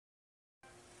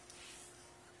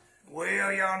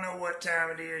Well, y'all know what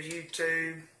time it is,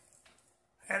 YouTube.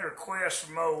 I had a request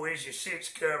from old Issue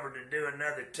 6 cover to do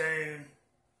another tune.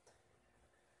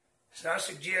 So I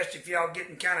suggest if y'all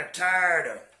getting kind of tired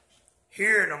of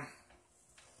hearing them,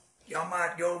 y'all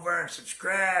might go over and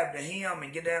subscribe to him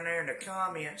and get down there in the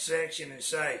comment section and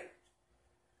say,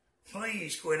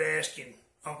 please quit asking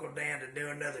Uncle Dan to do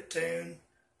another tune.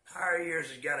 Our ears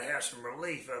has got to have some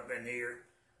relief up in here.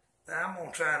 I'm going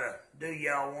to try to do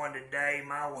y'all one today.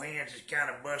 My old hands is kind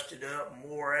of busted up and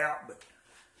wore out, but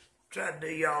try to do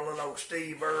y'all a little old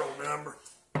Steve Earle number.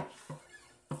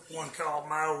 One called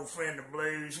My Old Friend the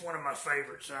Blues. One of my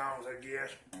favorite songs, I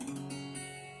guess.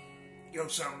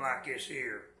 Goes something like this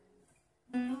here.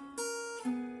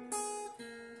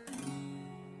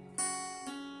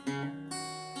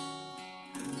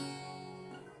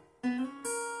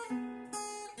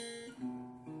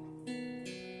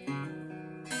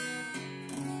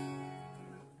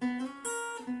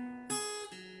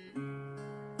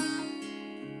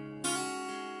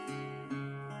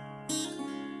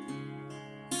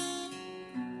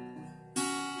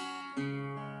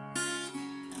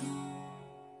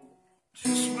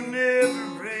 Just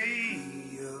whenever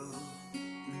radio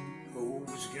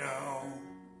was gone,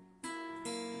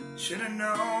 should've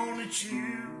known that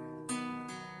you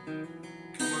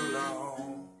come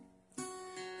along.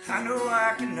 I know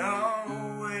I can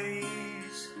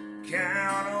always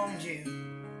count on you,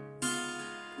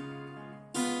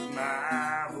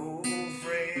 my old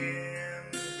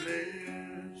friend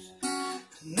blues.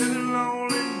 Another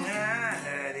lonely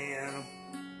night in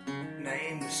a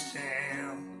nameless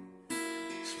town.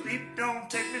 Sleep don't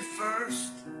take me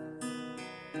first,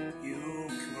 you'll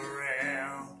come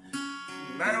around.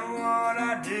 No matter what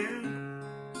I do,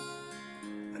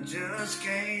 I just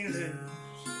can't lose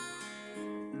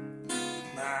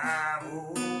my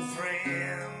old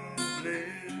friend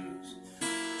blues.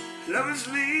 Lovers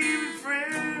leaving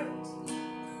friends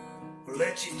will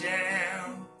let you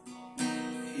down.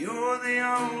 You're the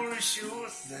only sure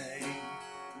thing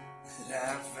that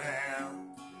I've found.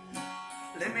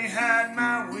 Let me hide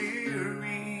my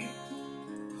weary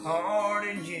heart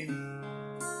in you,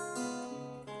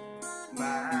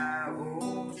 my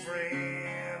old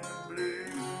friend the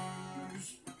blues.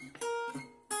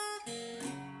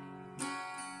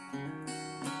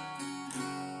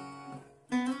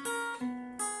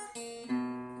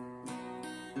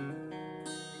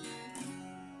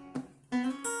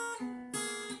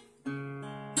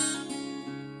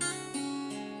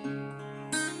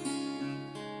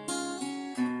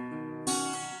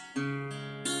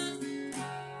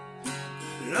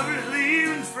 Lovers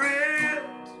leaving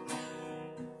friends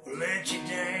will let you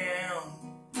down.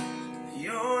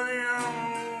 You're the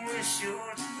only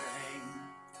sure thing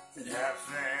that I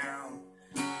found.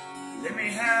 Let me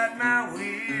hide my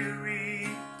weary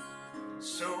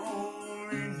soul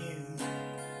in you,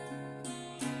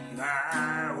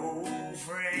 my old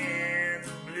friend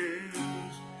the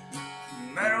blues.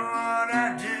 No matter what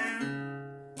I do,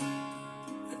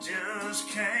 I just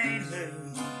can't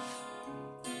lose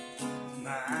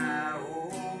my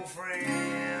old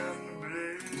friend the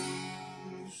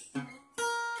blues.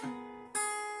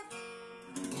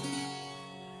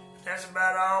 That's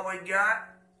about all we got.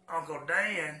 Uncle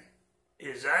Dan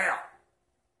is out.